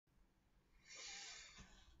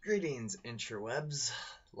Greetings, interwebs.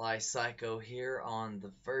 Lie Psycho here on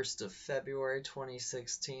the 1st of February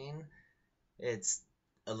 2016. It's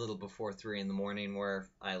a little before 3 in the morning where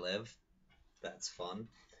I live. That's fun.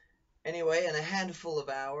 Anyway, in a handful of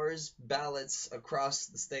hours, ballots across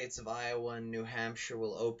the states of Iowa and New Hampshire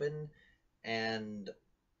will open, and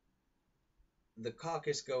the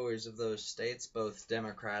caucus goers of those states, both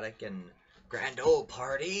Democratic and Grand Old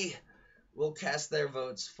Party, will cast their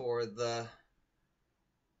votes for the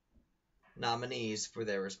nominees for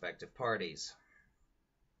their respective parties.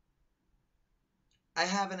 I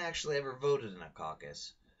haven't actually ever voted in a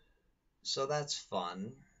caucus, so that's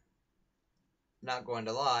fun. Not going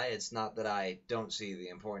to lie, it's not that I don't see the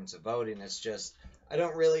importance of voting, it's just I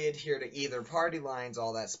don't really adhere to either party lines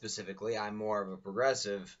all that specifically. I'm more of a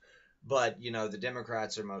progressive, but the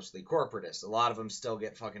Democrats are mostly corporatists. A lot of them still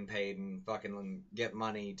get fucking paid and fucking get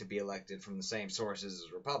money to be elected from the same sources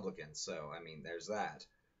as Republicans, so I mean, there's that.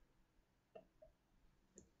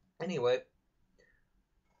 Anyway,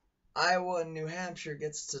 Iowa and New Hampshire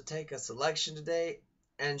gets to take a selection today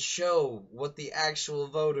and show what the actual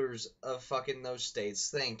voters of fucking those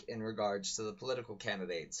states think in regards to the political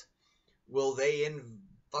candidates. Will they in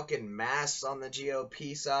fucking mass on the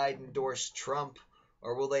GOP side endorse Trump,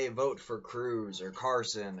 or will they vote for Cruz or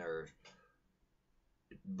Carson or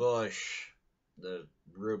Bush, the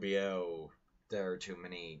Rubio? There are too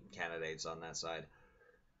many candidates on that side.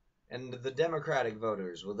 And the Democratic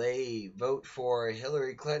voters, will they vote for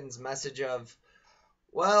Hillary Clinton's message of,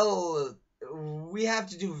 well, we have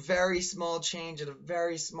to do very small change at a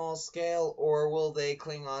very small scale, or will they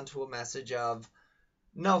cling on to a message of,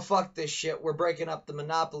 no, fuck this shit, we're breaking up the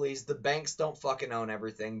monopolies, the banks don't fucking own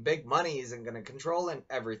everything, big money isn't going to control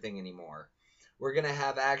everything anymore. We're going to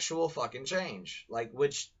have actual fucking change. Like,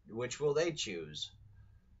 which will they choose?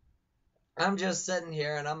 I'm just sitting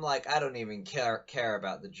here and I'm like, I don't even care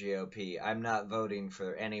about the GOP. I'm not voting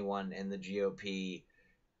for anyone in the GOP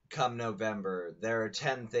come November. There are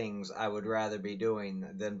 10 things I would rather be doing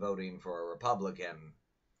than voting for a Republican.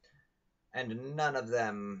 And none of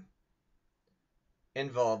them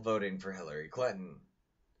involve voting for Hillary Clinton.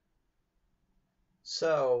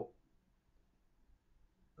 So,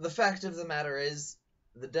 the fact of the matter is,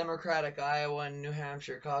 the Democratic Iowa and New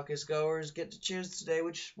Hampshire caucus goers get to choose today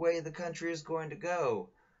which way the country is going to go.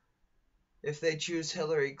 If they choose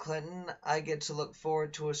Hillary Clinton, I get to look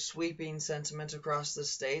forward to a sweeping sentiment across the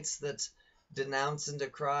states that denounce and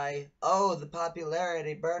decry, oh, the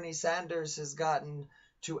popularity Bernie Sanders has gotten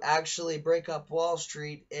to actually break up Wall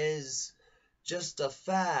Street is just a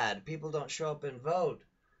fad. People don't show up and vote.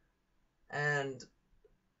 And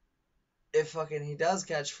if fucking he does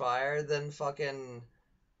catch fire,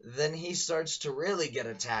 then he starts to really get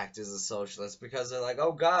attacked as a socialist because they're like,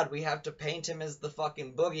 oh god, we have to paint him as the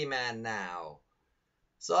fucking boogeyman now.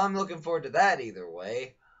 So I'm looking forward to that either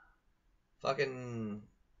way. Fucking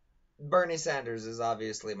Bernie Sanders is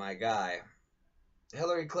obviously my guy.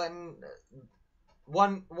 Hillary Clinton,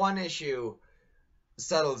 one issue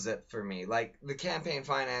settles it for me. Like, the campaign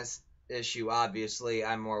finance issue, obviously,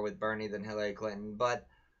 I'm more with Bernie than Hillary Clinton, but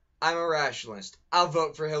I'm a rationalist. I'll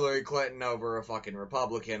vote for Hillary Clinton over a fucking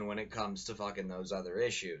Republican when it comes to fucking those other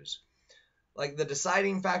issues. Like, the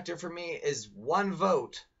deciding factor for me is one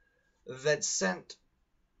vote that sent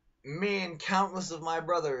me and countless of my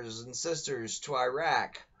brothers and sisters to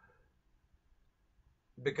Iraq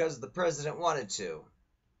because the president wanted to.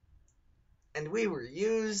 And we were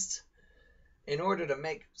used in order to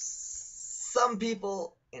make some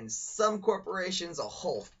people in some corporations a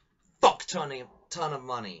whole fuck ton of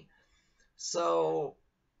money. So,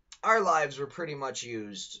 our lives were pretty much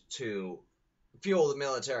used to fuel the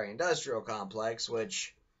military-industrial complex,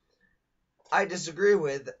 which I disagree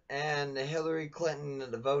with, and Hillary Clinton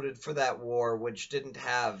voted for that war, which didn't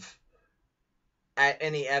have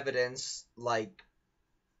any evidence, like,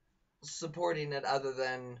 supporting it other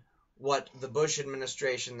than what the Bush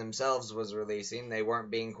administration themselves was releasing. They weren't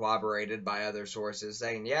being corroborated by other sources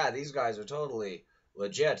saying, yeah, these guys are totally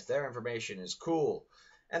legit, their information is cool.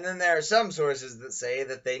 And then there are some sources that say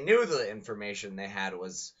that they knew the information they had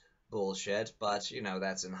was bullshit, but,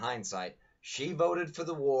 that's in hindsight. She voted for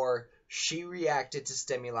the war. She reacted to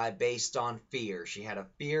stimuli based on fear. She had a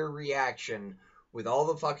fear reaction with all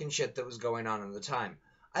the fucking shit that was going on at the time.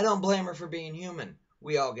 I don't blame her for being human.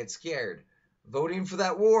 We all get scared. Voting for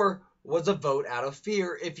that war was a vote out of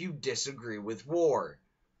fear if you disagree with war.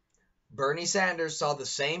 Bernie Sanders saw the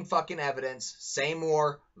same fucking evidence, same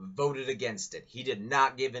war, voted against it. He did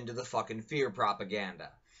not give in to the fucking fear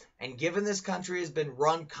propaganda. And given this country has been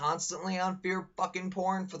run constantly on fear fucking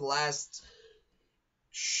porn for the last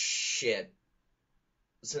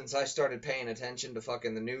since I started paying attention to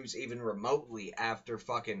fucking the news even remotely after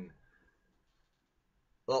fucking,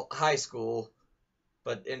 well, high school.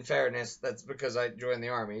 But in fairness, that's because I joined the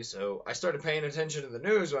army, so I started paying attention to the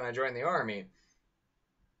news when I joined the army.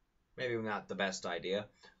 Maybe not the best idea,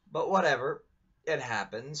 but whatever. It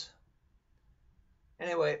happens.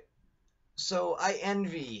 Anyway, so I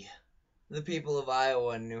envy the people of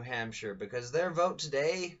Iowa and New Hampshire because their vote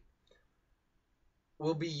today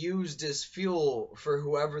will be used as fuel for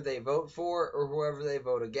whoever they vote for or whoever they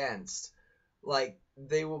vote against. Like,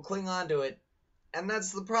 they will cling on to it. And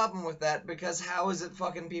that's the problem with that, because how is it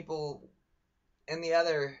fucking people in the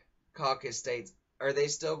other caucus states, are they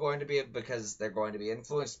still going to be, because they're going to be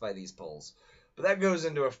influenced by these polls? But that goes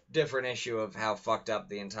into a different issue of how fucked up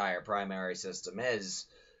the entire primary system is.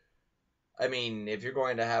 I mean, if you're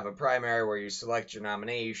going to have a primary where you select your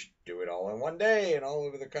nominee, you should do it all in one day and all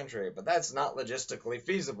over the country. But that's not logistically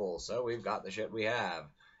feasible, so we've got the shit we have.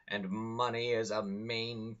 And money is a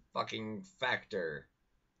main fucking factor.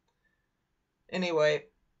 Anyway,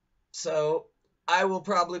 so I will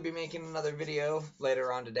probably be making another video later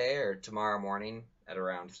on today or tomorrow morning at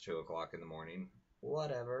around 2 o'clock in the morning.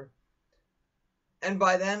 Whatever. And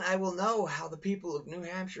by then I will know how the people of New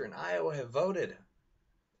Hampshire and Iowa have voted.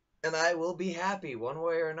 And I will be happy one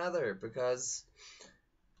way or another, because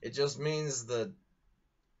it just means the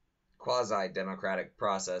quasi-democratic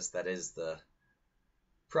process that is the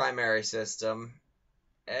primary system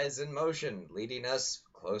is in motion, leading us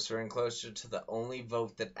closer and closer to the only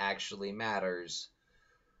vote that actually matters.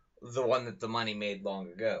 The one that the money made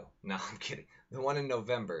long ago. No, I'm kidding. The one in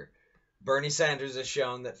November. Bernie Sanders has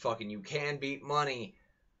shown that fucking you can beat money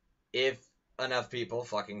if enough people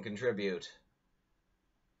fucking contribute.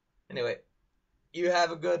 Anyway, you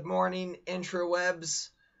have a good morning, intrawebs.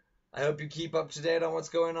 I hope you keep up to date on what's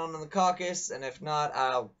going on in the caucus, and if not,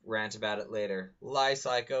 I'll rant about it later. Lie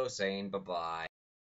Psycho saying bye-bye.